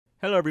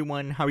Hello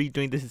everyone, how are you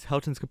doing? This is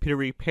Helton's Computer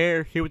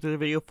Repair here with another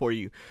video for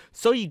you.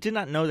 So you did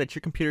not know that your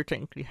computer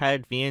technically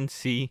had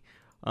VNC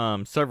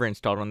server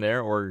installed on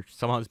there, or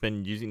somehow has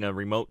been using a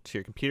remote to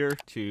your computer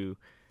to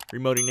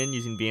remoting in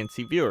using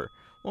VNC Viewer.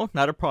 Well,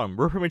 not a problem.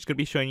 We're pretty much going to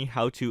be showing you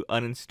how to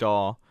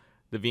uninstall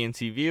the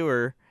VNC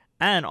Viewer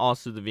and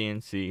also the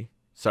VNC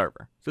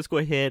server. So let's go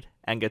ahead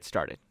and get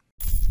started.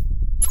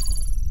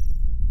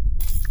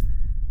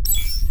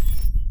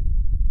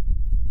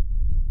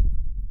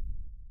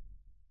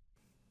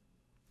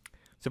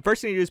 So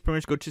first thing you do is pretty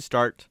much go to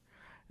Start,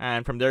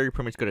 and from there you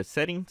pretty much go to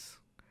Settings,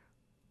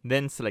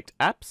 then select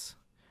Apps,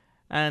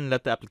 and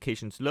let the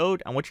applications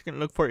load. And what you're going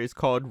to look for is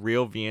called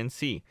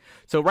RealVNC.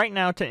 So right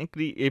now,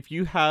 technically, if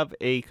you have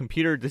a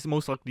computer, this is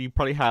most likely you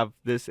probably have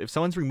this. If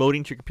someone's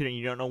remoting to your computer and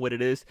you don't know what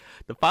it is,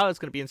 the file that's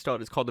going to be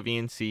installed is called the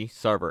VNC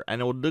server, and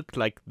it will look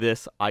like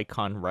this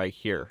icon right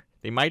here.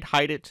 They might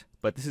hide it,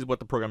 but this is what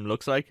the program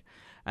looks like,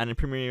 and it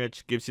pretty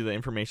much gives you the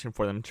information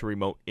for them to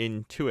remote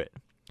into it.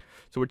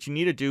 So what you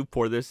need to do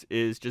for this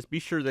is just be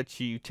sure that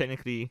you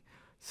technically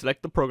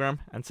select the program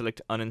and select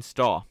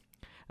uninstall.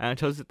 And it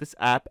tells you that this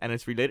app and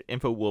its related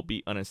info will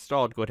be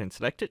uninstalled. Go ahead and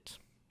select it.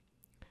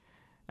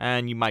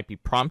 And you might be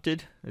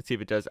prompted. Let's see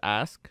if it does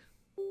ask.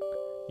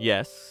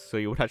 Yes. So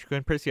you would have to go ahead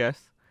and press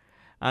yes.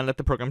 And let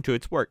the program do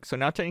its work. So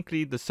now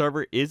technically the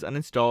server is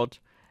uninstalled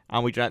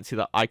and we do not see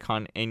the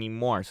icon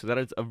anymore. So that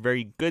is a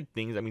very good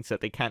thing. That means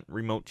that they can't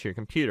remote to your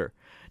computer.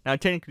 Now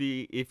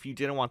technically, if you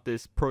didn't want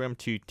this program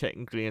to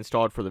technically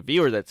install it for the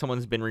viewer, that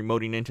someone's been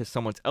remoting into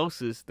someone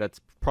else's,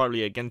 that's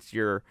probably against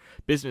your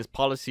business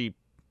policy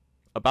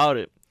about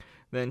it,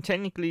 then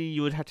technically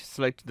you would have to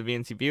select the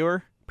VNC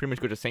viewer, pretty much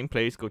go to the same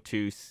place, go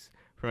to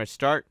pretty much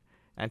Start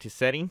and to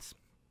Settings,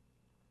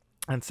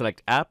 and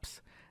select Apps,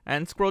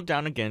 and scroll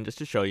down again just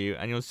to show you,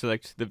 and you'll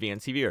select the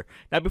VNC viewer.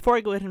 Now before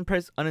I go ahead and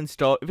press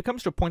uninstall, if it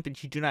comes to a point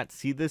that you do not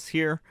see this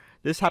here,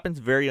 this happens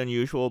very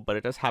unusual, but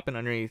it does happen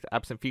underneath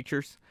apps and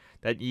features,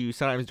 that you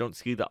sometimes don't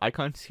see the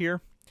icons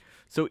here.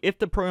 So if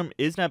the program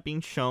is not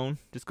being shown,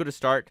 just go to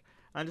Start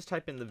and just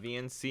type in the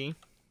VNC.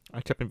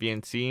 I type in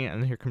VNC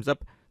and here comes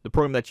up the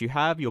program that you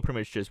have. You'll pretty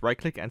much just right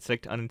click and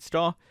select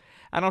uninstall,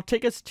 and it'll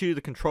take us to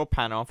the control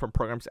panel from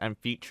programs and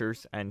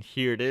features, and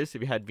here it is.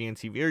 If you had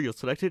VNC viewer, you'll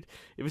select it.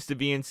 If it's the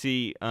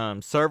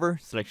VNC server,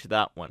 select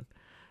that one.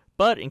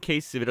 But in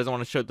case if it doesn't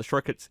want to show the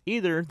shortcuts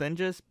either, then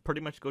just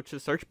pretty much go to the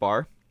search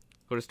bar,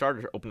 go to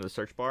Start or open the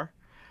search bar,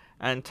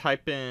 and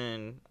type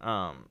in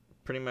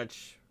pretty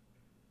much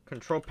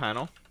control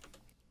panel.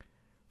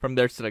 From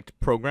there select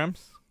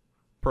programs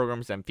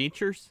and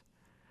features,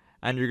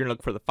 and you're going to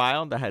look for the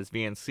file that has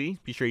VNC.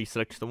 Be sure you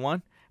select the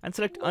one and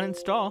select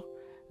uninstall,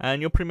 and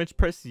you'll pretty much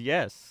press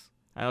yes,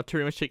 and it'll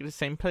pretty much take it to the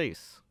same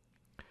place.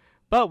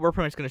 But we're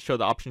pretty much going to show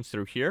the options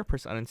through here.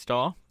 Press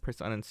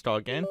uninstall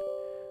again.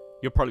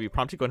 You'll probably be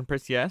prompted, go ahead and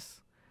press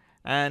yes,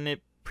 and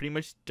it pretty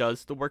much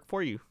does the work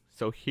for you.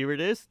 So here it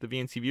is, the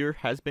VNC viewer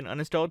has been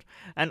uninstalled,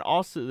 and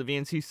also the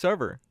VNC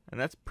server, and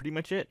that's pretty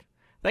much it.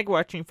 Thank you for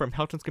watching from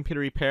Helton's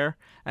Computer Repair,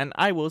 and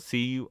I will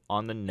see you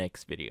on the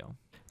next video.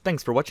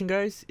 Thanks for watching,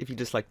 guys. If you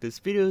disliked this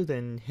video,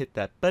 then hit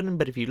that button.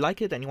 But if you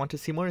like it and you want to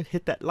see more,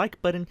 hit that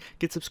like button,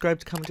 get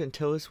subscribed, comment, and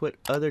tell us what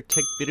other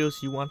tech videos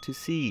you want to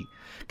see.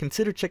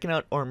 Consider checking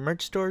out our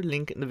merch store,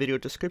 link in the video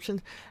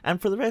description.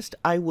 And for the rest,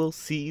 I will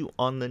see you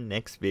on the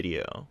next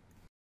video.